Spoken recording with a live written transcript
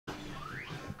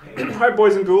Hi,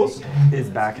 boys and ghouls. Is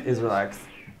back, is relaxed.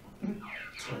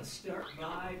 Let's start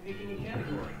by picking a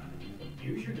category.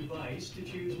 Use your device to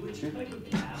choose which type of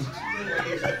tasks the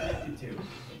level is connected to.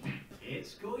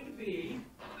 It's going to be...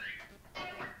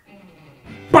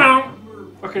 Bow!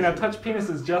 Okay, now touch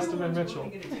penises, Justin and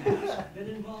Mitchell.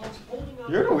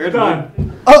 You're a weird Done.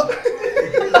 one. Oh!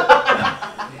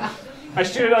 I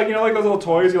shoot it like, you know, like those little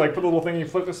toys, you like put a little thing and you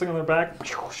flip this thing on their back,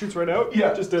 shoots right out?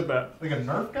 Yeah. Just did that. Like a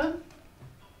Nerf gun?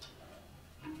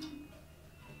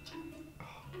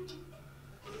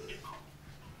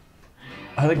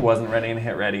 I like wasn't ready and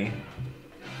hit ready.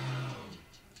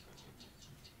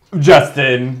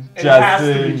 Justin. It has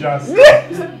to be Justin.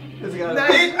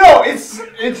 No, it's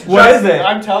What Justin. is it?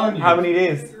 I'm telling you. How many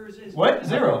days? What?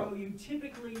 0. You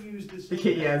typically use this.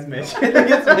 Yeah, it's Mitch.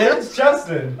 It's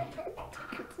Justin.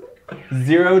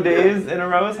 0 days in a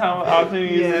row is how often you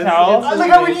use the Yes, towel? Like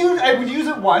I would use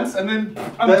it once and then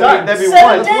I'm done. That'd be 7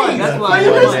 one. days. That's Why why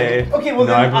you one listen? day. Okay, well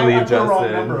No, then I believe I put the wrong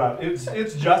Justin. number up.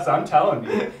 It's Justin. I'm telling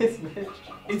you. It's Mitch.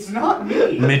 It's not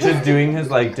me. Mitch is doing his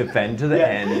like defend to the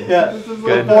end. Yeah.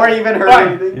 Good. Before he even heard Fine.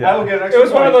 anything. Yeah. I will get an It extra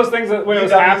was one of point. those things that when it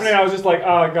was happening, I was just like,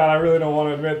 oh god, I really don't want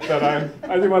to admit that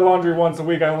I do my laundry once a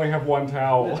week, I only have one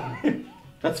towel.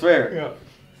 That's fair. Yeah.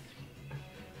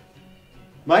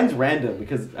 Mine's random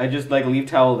because I just like leave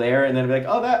towel there and then be like,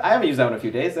 oh, that I haven't used that one in a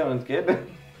few days. That one's good.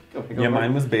 Go Yeah,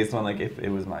 mine was based on like if it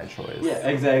was my choice. Yeah,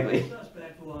 exactly.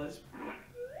 Suspect was.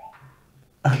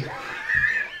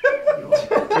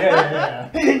 Yeah,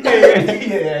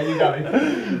 you got me.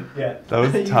 Yeah. That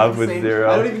was You tough can with say- I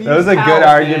 0. don't even That was use a good towels,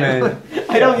 argument.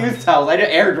 I don't use towels. I do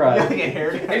air dry.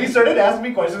 And you started asking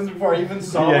me questions before I even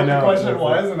saw Yeah, what no, the question that's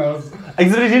was, and I was,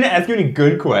 Except I didn't ask you any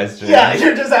good questions. yeah,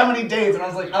 you're just how many days, and I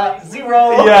was like,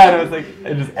 0. Yeah, and I was like,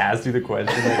 I just asked you the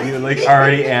question that you like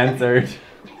already answered.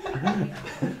 You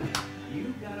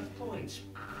got a point.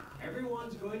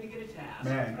 Everyone's going to get a task.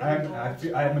 Man,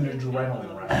 I'm an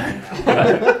adrenaline rush.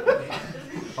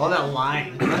 All that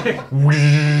line.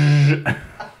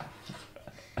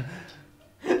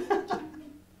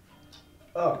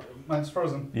 Oh, mine's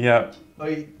frozen. Yep.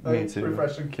 Me Me too.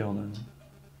 refreshing. Killed him.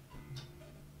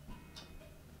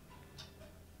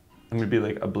 I'm gonna be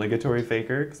like obligatory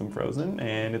faker because I'm frozen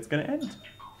and it's gonna end.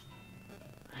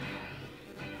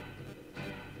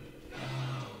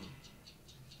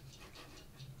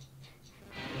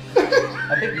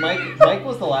 I think Mike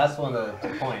was the last one to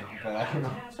point, but I don't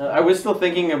know. I was still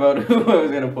thinking about who I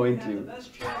was gonna point to.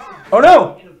 Oh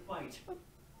no! In a fight.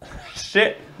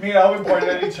 Shit. Me and Alvin pointed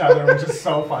at each other, which is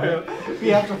so funny. We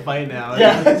have to fight now.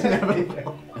 Yeah.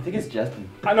 I think it's Justin.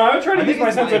 I know, I would try to I use think my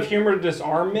it's sense Mike. of humor to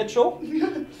disarm Mitchell. I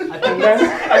think And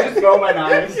then I just throw my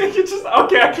knives. you just,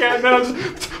 okay, I can't, then I'll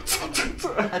just...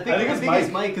 I think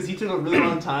it's Mike because he took a really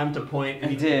long time to point. And I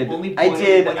he did. Only I pointed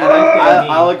did. when And he looked at me.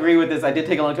 I'll agree with this. I did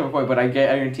take a long time to point, but I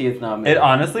guarantee it's not me. It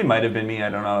honestly might have been me. I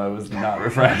don't know. I was not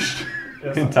refreshed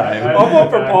in time. I'll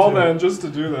vote for Paul then, just to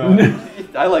do that.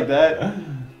 I like that.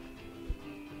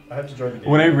 I have to join the game.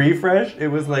 When I refreshed, it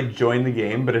was like join the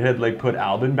game, but it had like put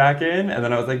Albin back in, and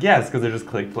then I was like yes, because I just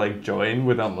clicked like join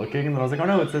without looking, and then I was like oh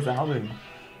no, it says Albin.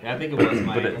 Yeah, I think it was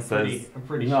Mike. But it says- I'm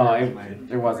pretty No, sure it was Mike.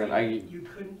 there wasn't. You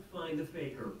couldn't find the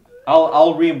faker.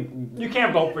 You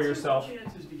can't vote for yourself.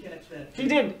 Chances to catch that. He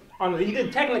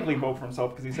did technically vote for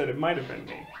himself because he said it might have been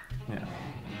me. Yeah.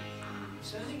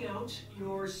 Sending out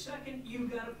your second you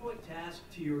got a point task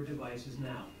to your devices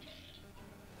now.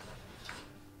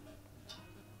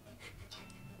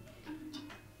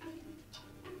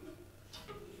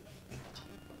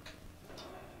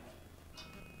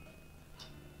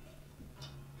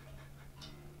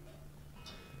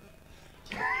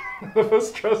 None of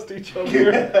us trust each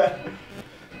other.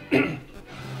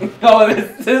 Oh,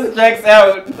 this checks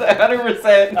out.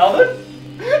 100%. Alvin?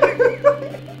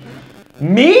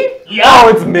 Me? Yeah. Oh,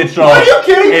 it's Mitchell. Are you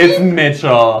kidding me? It's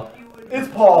Mitchell. It's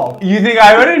Paul. You think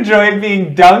I would enjoy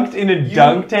being dunked in a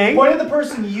dunk tank? Pointed the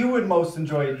person you would most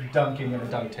enjoy dunking in a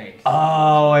dunk tank.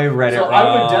 Oh, I read it So wrong.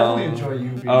 I would definitely enjoy you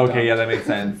being Okay, dunked. yeah, that makes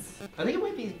sense. I think it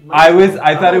might be.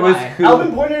 I thought it was who.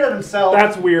 Alvin pointed at himself.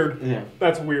 That's weird. Yeah.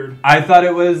 That's weird. I thought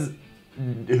it was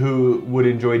who would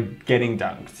enjoy getting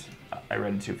dunked. I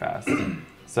read it too fast.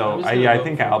 So I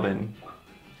think Albin.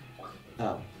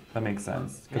 Oh. That makes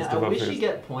sense. 'Cause Yeah, to I vote wish for you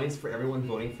get points for everyone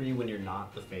voting for you when you're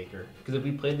not the faker. Because if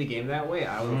we played the game that way,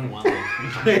 I would have won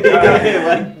like 3 times.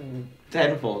 Like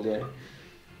tenfold, yeah.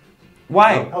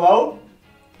 Why? Hello?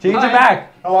 Change Hi. it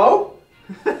back. Hello?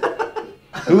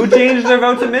 Who changed their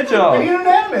vote to Mitchell? We need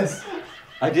unanimous.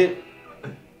 I did.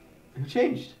 Who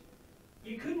changed?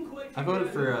 You couldn't quite I voted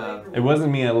for, It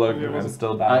wasn't me. I looked. It was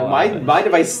still bad. My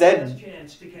device said.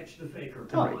 chance to catch the faker.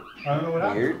 I don't know what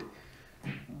happened. Weird.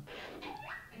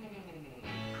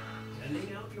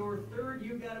 your third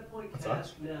You Got a Point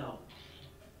task now.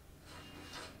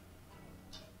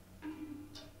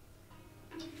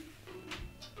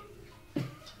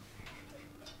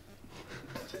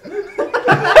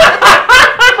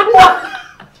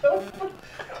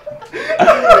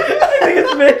 I think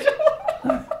it's Mitch.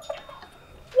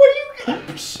 What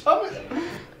are you shoving?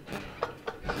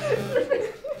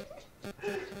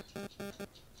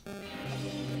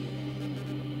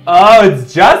 Oh,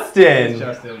 it's Justin. It's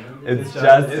Justin. It's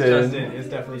Justin. It's Justin. It's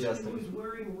definitely Justin. Who's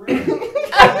wearing red?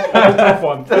 That's a tough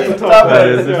one. That's a tough one. That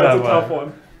is a Yeah, tough that's a tough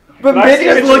one. But I've Mitch seen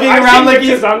is Mitch's- looking I've around seen like Mitch's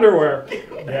he's. underwear.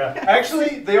 Yeah.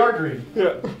 Actually, they are green.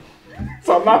 Yeah.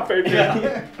 So I'm not faking.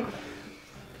 Yeah.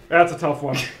 That's a tough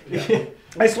one.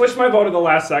 I switched my vote at the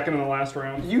last second in the last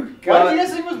round. You Why did got. you guys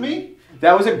think it was me?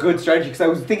 That was a good strategy because I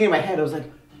was thinking in my head. I was like,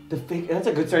 the fake. That's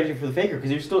a good strategy for the faker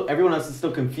because you're still. Everyone else is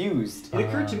still confused. It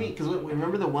occurred to me because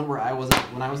remember the one where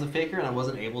when I was the faker and I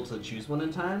wasn't able to choose one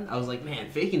in time. I was like, man,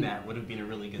 faking that would have been a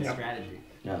really good Yeah. strategy.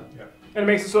 Yeah. And it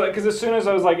makes it so because as soon as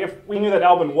I was like, if we knew that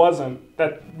Albin wasn't,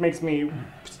 that makes me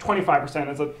 25%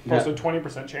 as opposed to a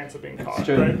 20% chance of being caught. It's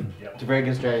true. Right? It's a very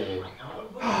good strategy.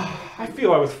 I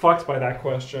feel I was fucked by that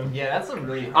question. Yeah, that's a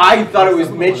really. I thought it was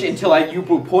that's Mitch the one. until you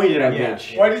pointed at Yeah.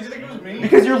 Mitch. Why did you think it was me?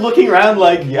 Because you're looking around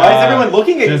like, why is Yeah. everyone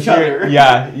looking at Just each other?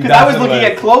 Yeah. Because I was looking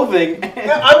at clothing.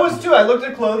 Yeah, I was too. I looked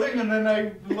at clothing and then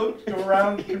I looked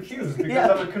around confused because Yeah.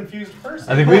 I'm a confused person.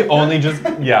 I think we only just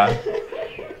yeah.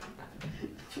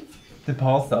 Did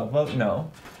Paul self-vote?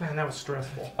 No. Man, that was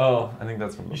stressful. Oh, I think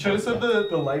that's from. You should have said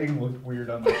the lighting looked weird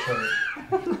on the shirt.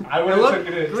 I would It have looked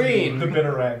taken it green. to the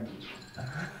bitter end.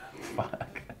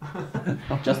 Fuck.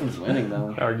 Justin's winning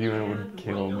though. Argument would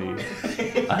kill me.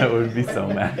 I would be so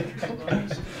mad.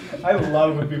 I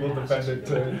love when people defend it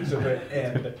to the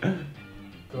end.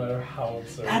 No matter how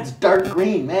absurd. That's dark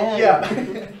green, man.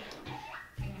 Yeah.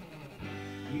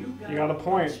 You got a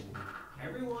point.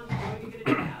 Everyone's going to get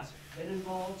a task that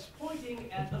involves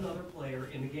pointing at another player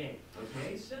in the game.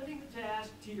 Okay, sending the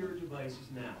task to your devices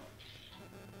now.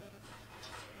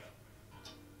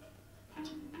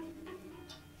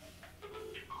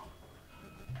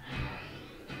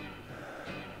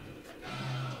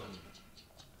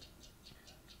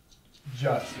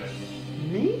 Justin.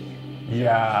 Me?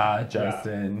 Yeah,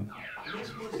 Justin.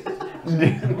 This was the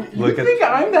task. Look You at. think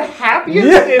I'm the happiest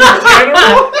in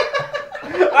general?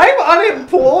 I'm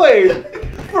unemployed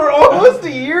for almost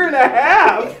a year and a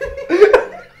half.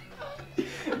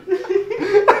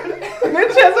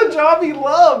 Mitch has a job he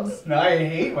loves. No, I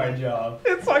hate my job.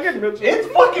 It's fucking Mitch. It's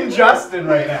fucking Justin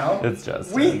right now. It's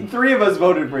Justin. We three of us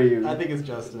voted for you. I think it's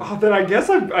Justin. Oh, then I guess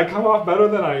I come off better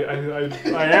than I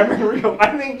am in real.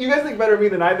 I think you guys think better of me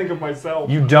than I think of myself.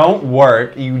 You don't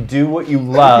work. You do what you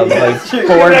love, like Yes, 4 you-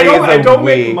 days I a don't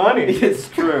make week. money. It's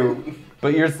true.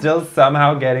 But you're still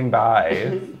somehow getting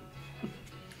by.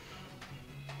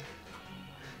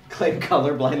 Claim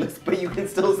color blindness, but you can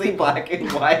still see black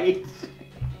and white.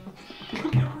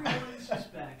 Everyone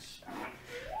suspects.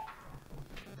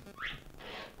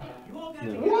 You all got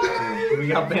No. We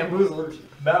got bamboozled.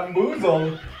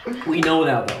 Bamboozled. We know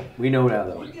now though. We know now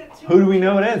though. Who do we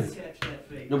know it is?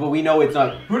 No, but we know it's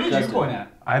not. Who did Justin. you point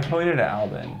at? I pointed at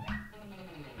Albin.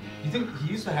 You think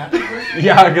he used to have this person?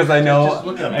 Yeah, because I know Just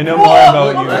look at him. I know more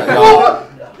about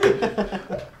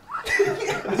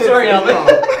you. Sorry, Albin.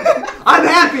 I'm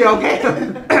happy, okay?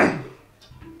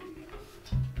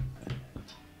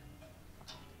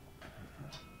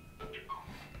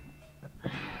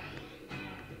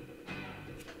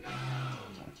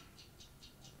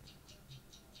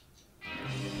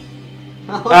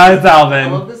 It's Alvin. I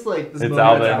love this, like, this It's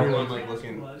moment of Alvin. everyone, like,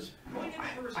 looking.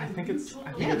 I think it's.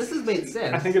 Yeah, this has made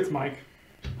sense. I think it's Mike.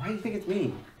 Why do you think it's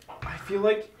me? I feel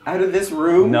like Out of this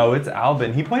room? No, it's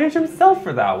Albin. He pointed to himself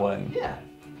for that one. Yeah.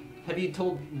 Have you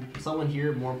told someone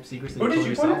here more secrets than Who you did told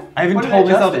you point yourself? I haven't Pointed told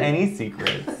at myself Justin. any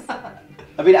secrets.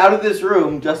 I mean, out of this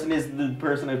room, Justin is the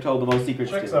person I've told the most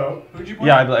secrets Checks to. out. Who'd you point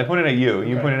Yeah, at? I pointed at you.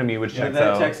 You Okay. pointed at me, which Yeah, checks that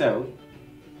out. checks out.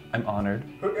 I'm honored.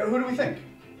 Who do we think?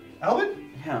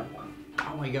 Alvin? Yeah.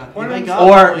 Oh my god. Point Oh my him- god.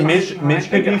 Or Like, Mitch I could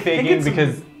think be it's- faking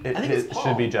because I think it's it Paul.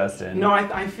 should be Justin. no.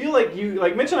 I feel like you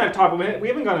like Mitch and I have talked, but we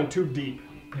haven't gone in too deep.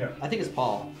 Yeah. I think it's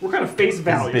Paul. We're kind of face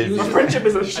value. busy. Our friendship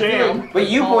is a I feel sham. like But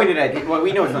you Paul- pointed at. Well,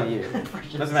 we know it's not you.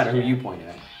 Doesn't matter who you pointed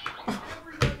at.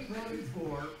 Everybody voted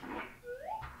for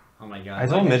Oh my god. I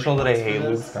told Like, Mitchell that I points for hate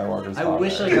Luke this? Skywalker's I father.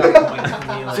 wish I got points for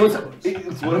me. Like, So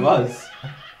it's one of us.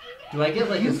 do I get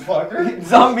like You his? fucker.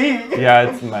 It's not me. Yeah,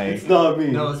 it's Mike. It's not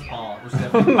me. No, it's Paul. It's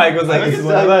definitely. Mike was like, I it's think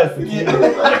one of it's us.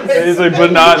 Yeah. And he's like,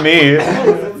 but not me.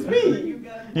 It's me. you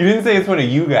got You didn't say it's one of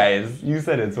you guys. You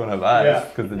said it's one of us Yeah.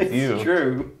 because it's you. It's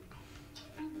true.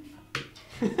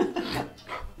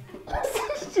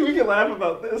 can laugh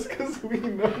about this because we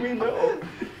know.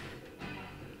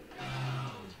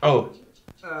 Oh,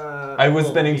 I was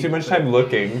spending too much time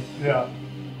looking. Yeah.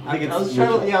 I think I was it's trying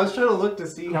to, Mitchell. I was trying to look to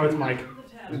see. No, it's Mike.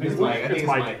 It's Mike. I think it's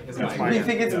Mike. It's It's Mike. Mike. You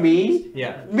think it's me?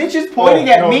 Yeah. Mitch is pointing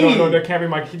at no, me. No, that can't be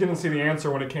Mike. He didn't see the answer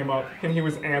when it came up, and he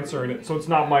was answering it. So it's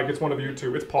not Mike. It's one of you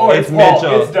two. It's Paul. Oh, It's Paul.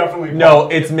 Mitchell. It's definitely Paul. No,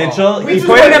 it's Mitchell. We He just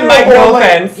pointed went at through Mike, the whole, no like,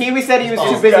 offense. He said he was It's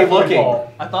too busy definitely looking.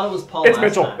 Paul. I thought it was Paul. It's last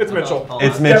Mitchell. time. It's I thought it was Mitchell. Paul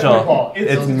It's last Mitchell. definitely Paul.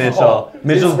 It's It's Mitchell. Paul.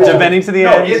 Mitchell's It's Paul. defending to the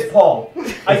No, end. it's Paul.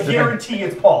 I guarantee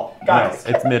it's Paul. No, Guys,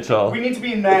 it's Mitchell. we need to be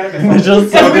unanimous.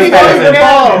 Mitchell's so Everybody voted for defensive.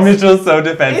 Paul. Mitchell's so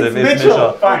defensive. It's It's Mitchell.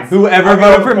 Mitchell. Fine. Whoever I'll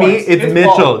voted give for him me, points. it's Paul.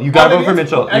 Mitchell. You gotta Alvin, vote for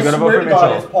it's- Mitchell. I You gotta vote swear for to God,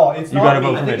 Mitchell. It's Paul. It's You not gotta me.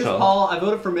 vote I for think it's Mitchell. Paul. I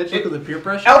voted for Mitchell because of peer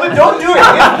pressure. Alvin, don't do it.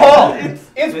 It's Paul. It's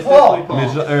It's Paul. definitely Paul.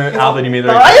 Mitchell or Alvin, you made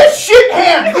the I right. have shit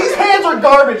hands. These hands are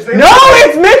garbage. They No,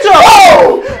 it's Mitchell.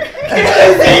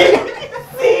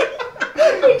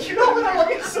 You know what I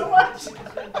love you so much.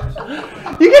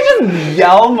 You can just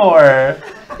yell more.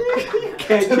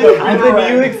 Can't To you- the I bitter think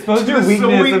you end. exposed To your the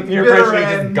weakness sweet of peer bitter pressure. It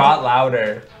just end. got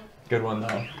louder. Good one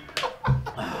though.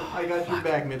 I got your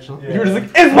back, Mitchell. You were just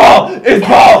like, it's Paul! It's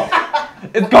Paul!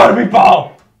 It's gotta be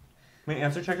Paul! My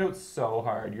answer checked out so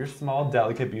hard. Your small,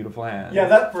 delicate, beautiful hands. Yeah,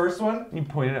 that first one. You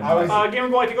pointed at I was- mine. Game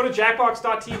of Boy, if you go to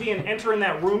jackbox.tv and enter in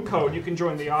that room code, you can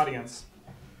join the audience.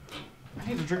 I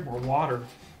need to drink more water.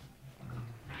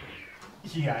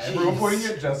 Yeah, everyone pointing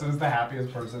at Justin is the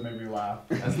happiest person made me laugh.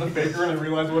 As the faker and I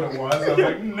realized what it was, I was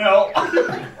like, no.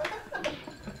 I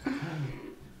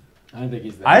don't think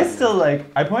he's that. I still like,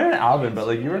 I pointed at Alvin, but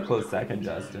like you were a close second,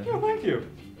 Justin. Oh, thank you.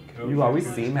 You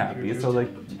always seem happy, so like,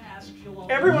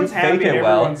 Everyone's You fake happy and it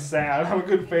well. everyone's sad. I'm a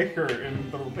good faker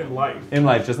in life. in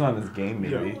life, just not in this game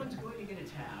maybe. Everyone's going to get a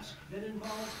task that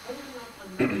involves holding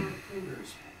up a number of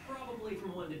fingers, probably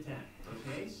from 1 to 10.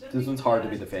 Okay? This one's hard to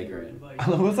be the faker in. I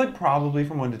love it's like probably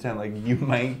from 1 to 10, like you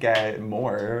might get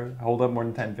more. Hold up more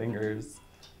than 10 fingers.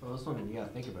 Well, this one you gotta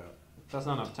think about. That's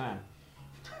not enough time.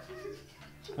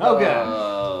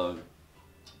 Okay.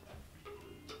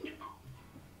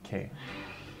 Okay.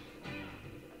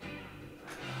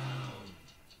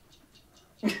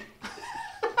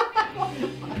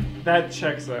 That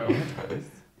checks out.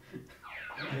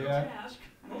 Yeah. Task,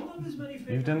 hold up as many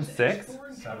You've done fingers 6? as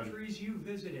foreign 7. countries you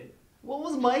visited. What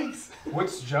was Mike's?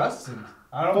 What's Justin?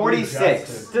 I don't believe 46.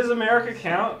 Justin. Does America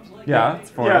count? Yeah, it's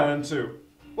 4. Yeah, then 2.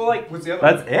 Well, like, What's the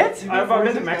other That's it? I've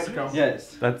been to Mexico.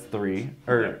 Yes. That's 3.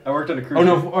 Or, I worked on a cruise. oh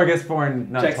no, ship. I guess 4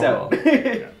 and not Checks total.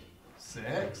 out.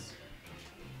 6?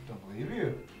 Don't believe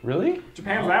you. Really?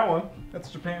 Japan's that one.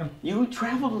 That's Japan. You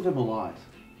traveled with him a lot.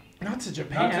 Not to Not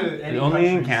Japan. to any Only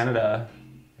in countries. Canada.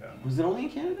 Was it only in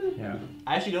Canada? Yeah.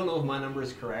 I actually don't know if my number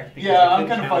is correct. Because Yeah, I I'm couldn't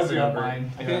kinda count fuzzy the on number.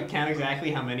 mine, I yeah. couldn't count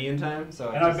exactly how many in time, so.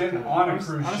 And I've been on a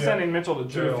cruise I'm ship sending Mitchell to to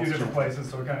jail. a few different places,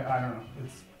 so it kind of, I don't know.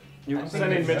 It's. I'm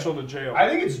sending Mitchell to jail. I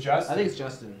think it's Justin. I think it's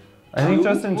Justin. I think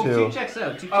Justin Well, too. 2 checks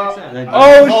out. 2 checks out.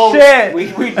 Oh shit! We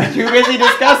too busy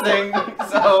discussing,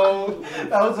 so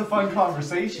that was a fun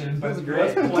conversation, but was great.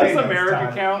 let's play Does next America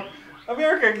time. count?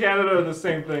 America and Canada are the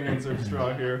same thing in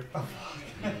Straw here.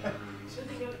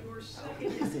 Sending out your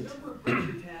second number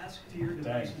pressure task to your Dang,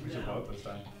 device we should now. vote this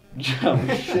time.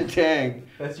 oh, shit, dang.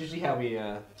 That's usually how we.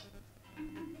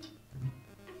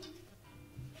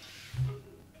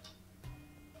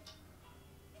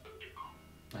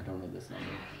 I don't know this number.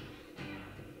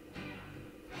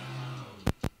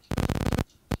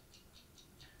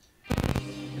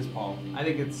 It's Paul. I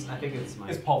think it's Mike.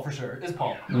 It's Paul for sure. It's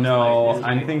Paul. No, It's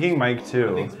I'm Mike. thinking Mike I think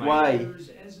too. it's Mike. Why?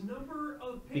 As number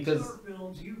of Pixar Because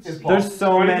films you've it's seen. Paul. There's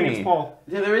so Why do you think many. it's Paul?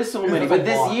 Yeah, there is so It's many, a but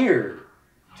this lot. year.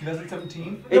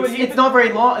 2017? It's not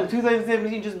very long.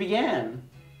 2017 just began.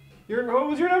 What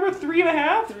was your number?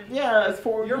 3.5? Yeah, it's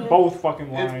 4. You're both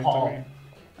fucking lying It's Paul. to me.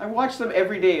 I watch them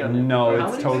every day on No, How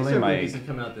it's many totally Pixar Mike. movies have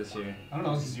come out this year? I don't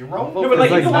know, 0? No, but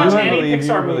like It's you can like, watch you any believe,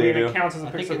 Pixar you movie and believe. it counts as a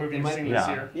I think Pixar it movie you've might seen be- this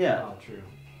Yeah. year. Yeah. Oh, true.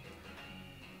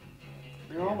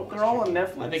 They're all on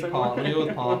Netflix. I think Paul. I'm gonna go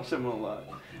with Paul. watch them a lot.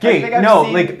 I Okay, think I've no,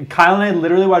 seen- like Kyle and I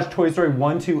literally watched Toy Story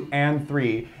 1, 2, and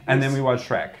 3, and then we watched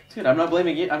Shrek. Dude, I'm not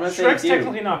blaming you. I'm not saying Shrek's it's you.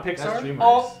 technically not That's Pixar. DreamWorks.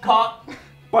 Oh, caught.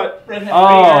 But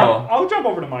Oh. I'll jump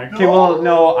over to Mike. Okay, well,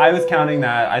 no, I was counting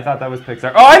that. I thought that was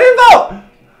Pixar. Oh, I didn't vote!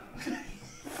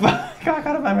 Fuck, I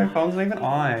gotta find my phone's not even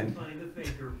on. Find the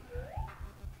faker.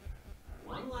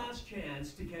 One last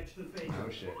chance to catch the faker. Oh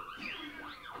shit.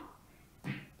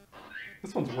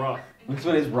 This one's rough. This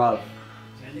one is rough.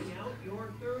 Sending out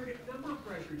your third number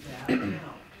pressure tab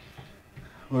now.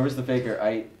 Whoever's the faker,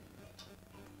 I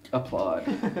applaud.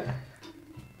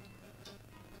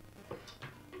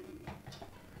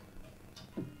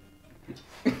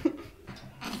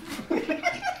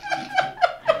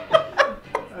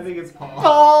 I think think it's Paul.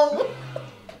 Paul!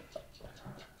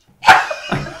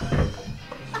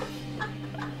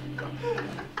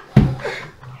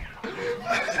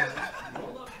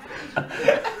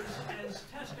 As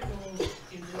testicles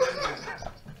in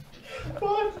the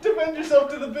Paul, defend yourself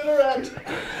to the bitter end.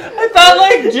 I thought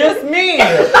like just me.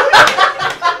 Like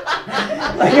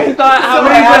I thought how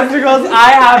many testicles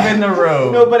I have in the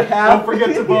room. No, but half. Don't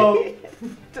forget to vote.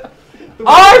 Oh,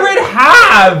 I read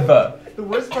have. The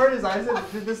worst part is I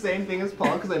did the same thing as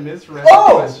Paul because I misread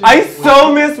Oh, the question. I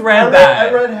so misread that.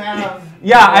 I read half.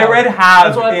 Yeah, I read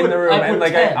have That's why I in put- the room I put and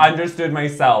like 10. I understood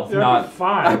myself, Yeah, not.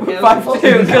 5. It was Five supposed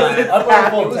too, to be 'cause five. I put It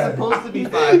full was 10. supposed to be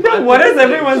 5. Yeah, what is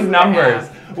everyone's numbers?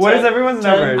 What is everyone's I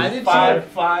numbers? did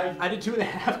 5. I did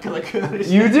 2.5 because I couldn't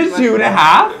understand. You did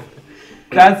 2.5?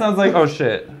 That sounds like oh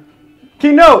shit.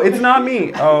 Okay, no, it's not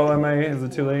me. Oh, am I? Is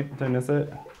it too late? Did I miss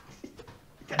it?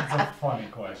 That's a funny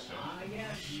question. yes.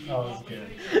 That was good.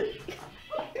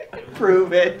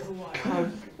 Prove it.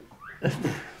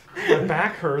 My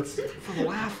back hurts from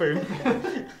laughing.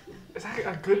 Is that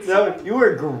a good No, sign? you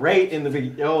were great in the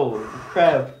beginning. Oh,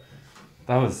 crap.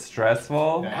 That was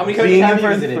stressful. Yeah. How many coaches Being have in you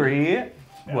for visited? 3?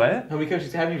 What? How many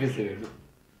coaches have you visited? 3,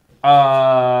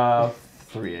 I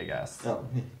guess. Oh.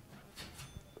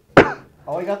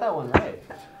 Oh, I got that one right.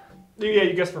 Yeah,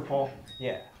 you guessed for Paul.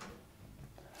 Yeah.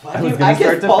 I was I gonna start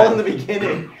guessed Paul in defend- the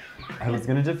beginning. I was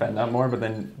gonna defend that more, but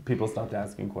then people stopped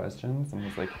asking questions and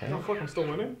was like, hey. No, fuck, I'm still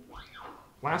winning.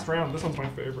 Last round, this one's my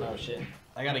favorite. Oh shit.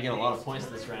 I gotta get a lot of points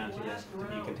this round to be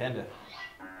a contender.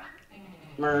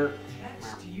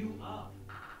 Text you up.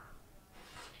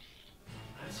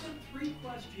 I've sent 3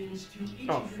 questions to each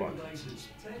Oh, of your fuck. devices.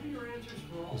 Type in your answers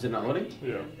for all. Was it not loading?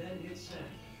 Yeah. And then hit send.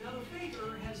 Now the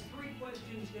faker has 3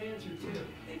 questions to answer too.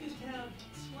 They just have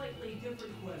slightly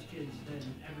different questions than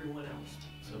everyone else.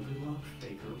 So good luck,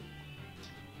 faker.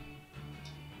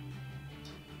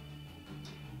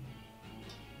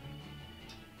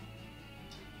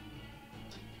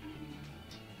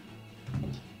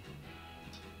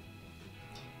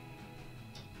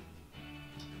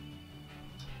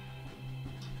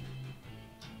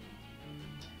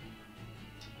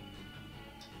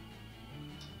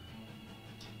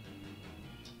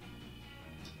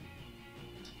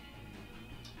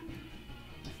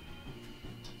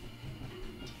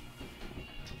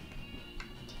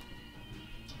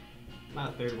 My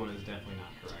third one is definitely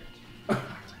not correct.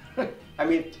 I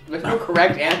mean, there's no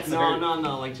correct answer.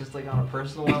 No. Like just like on a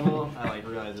personal level, I like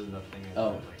realize there's nothing.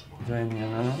 Oh. Do I have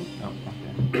another one? Oh,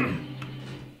 okay.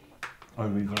 Oh,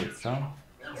 do we vote still?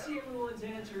 Let's see everyone's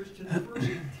answers to the first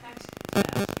text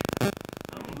test.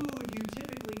 What food you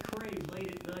typically crave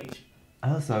late at night?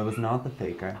 Oh, so I was not the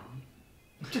faker.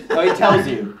 Oh, he tells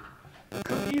you.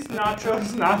 Cookies,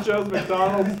 nachos,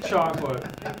 McDonald's, chocolate.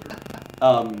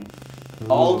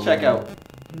 All check out.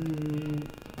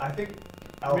 I think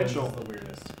Alvin's Mitchell. is the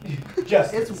weirdest.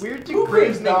 Just It's weird to Who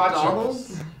crave craves nachos?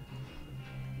 McDonald's.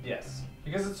 Yes,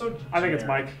 because it's so. I think it's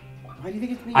generic. Mike. Why do you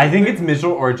think it's me? I think it's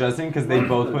Mitchell or Justin because they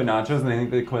both put nachos, and I think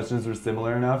the questions were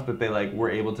similar enough that they like were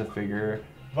able to figure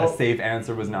a Vote. safe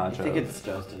answer was nachos. I think it's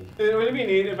Justin. Would it be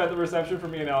neat if at the reception for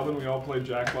me and Alvin we all played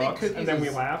I think Jackbox cookies and then we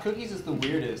is- laugh? Cookies is the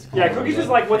weirdest. Yeah, cookies is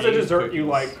like, what's a Crave dessert you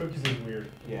cookies. like? Cookies is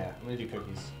weird. Yeah, I'm gonna do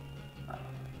cookies.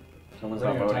 Someone's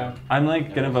Running not out of voting. time. I'm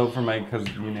like gonna vote for Mike because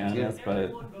unanimous, but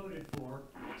Everyone voted for.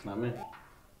 It's not me.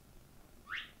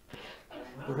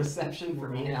 The reception for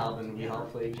me and Alvin, we all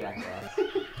played Jackbox.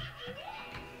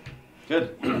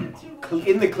 Good.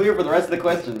 In the clear for the rest of the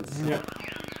questions. Yeah.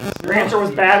 Your answer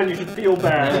was bad and you should feel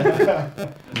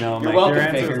bad. no, You're Mike, welcome, your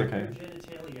answer was Faker. okay.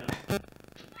 Genitalia.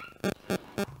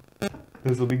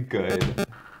 This will be good.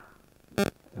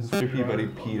 Mr. Peabody,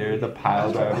 Peter, the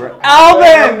pile driver.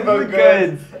 Alvin! Alvin!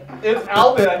 Good. It's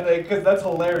Alvin, I think, because that's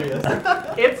hilarious.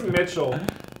 It's Mitchell.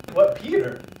 What?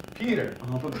 Peter? Peter.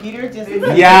 Oh, but Peter just.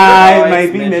 Yeah, Oh, it might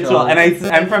it's be Mitchell. And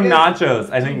I'm from nachos.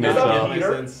 I think It's not Mitchell.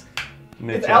 Peter. sense.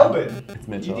 Mitchell. It's Alvin. It's You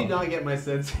Mitchell. did not get my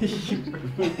sense.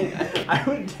 I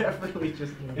would definitely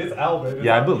just. It's Alvin. It's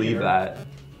Yeah, I not believe Peter. that.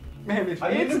 Man, if I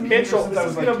it's used to be Mitchell, since I this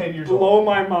was is like gonna 10 years blow old.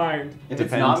 my mind. If it's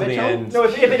Defend not to the Mitchell, end. No,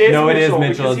 if it is No, it is Mitchell,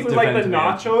 Mitchell. because he was like the Defend to the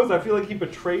end. nachos, I feel like he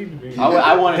betrayed me.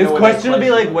 I want to His know. what question that will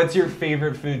be like, was. "What's your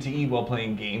favorite food to eat while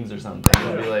playing games or something?"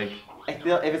 It'll be like, I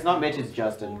feel if it's not Mitch, it's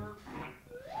Justin.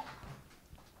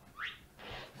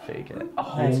 "Fake it."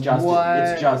 It's Justin. what?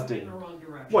 It's In Justin. the wrong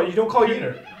direction. What, you don't call you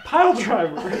Peter. pile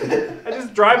driver? I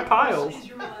just drive piles. This is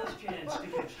your last chance to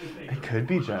catch the faker. It could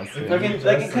be Justin. Like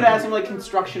it could have some like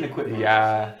construction equipment.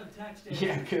 Yeah. Of text Yeah,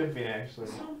 answers. it could have been actually.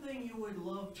 Something you would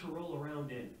love to roll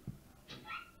around in.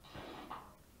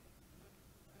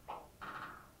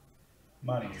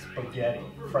 money, spaghetti,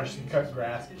 freshly cut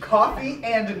grass, coffee,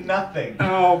 and nothing.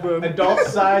 Albin.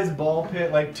 Adult-sized ball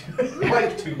pit, like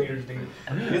 2 meters deep.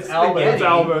 It's Albin. It's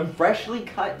Albin. Freshly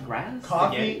cut grass?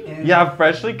 Coffee and Yeah,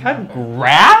 freshly cut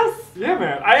grass? Yeah,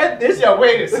 man. I had this. Yeah,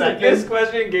 wait a second. This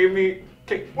question gave me.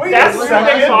 Wait That's a what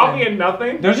second. coffee and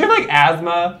nothing. Don't you have like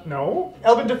asthma? No.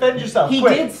 Albin, defend yourself. He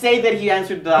quick. did say that he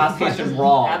answered the last question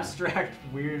wrong. Abstract,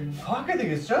 weird. Fuck, I think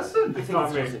it's Justin. It's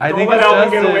not me. I Don't think let it's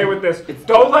Albin get Justin. away with this.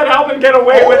 Don't let Albin get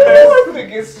away with this. I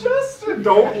think it's Justin.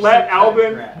 Don't let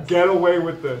Albin grass. get away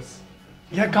with this.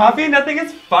 Yeah, coffee and nothing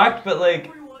is fucked, but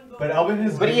like. But Albin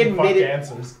has But he given fuck admitted-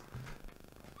 answers.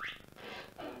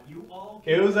 You all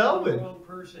It was came from Alvin. the wrong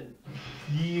person.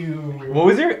 You. What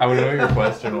was your. I want to know what your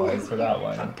question was for that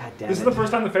one. God damn This is it. the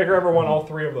first time the Faker ever won all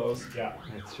 3 of those. Yeah.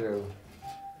 That's true.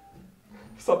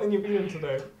 Something you've eaten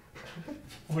today.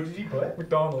 What did he put?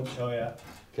 McDonald's. Oh yeah.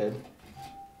 Good.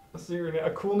 A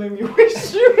cool name you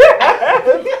wish you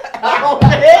had.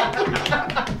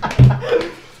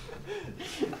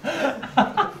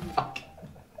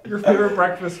 Your favorite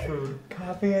breakfast food.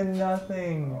 Coffee and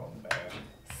nothing. Oh man.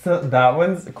 So that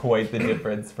one's quite the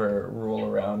difference for rule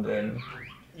around in.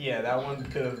 Yeah, that one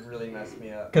could have really messed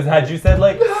me up. Because had you said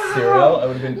like cereal, I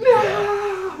would have been.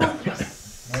 Yeah.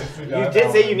 Nicely You done,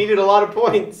 did say Albin. you needed a lot of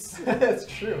points. That's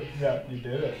true. Yeah, you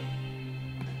did it.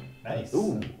 Nice.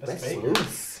 Ooh, That's that's fake.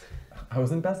 loose. I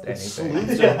wasn't best anything.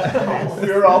 Salutes are Yeah. best.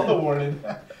 We were all awarded.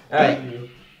 All right. Thank you.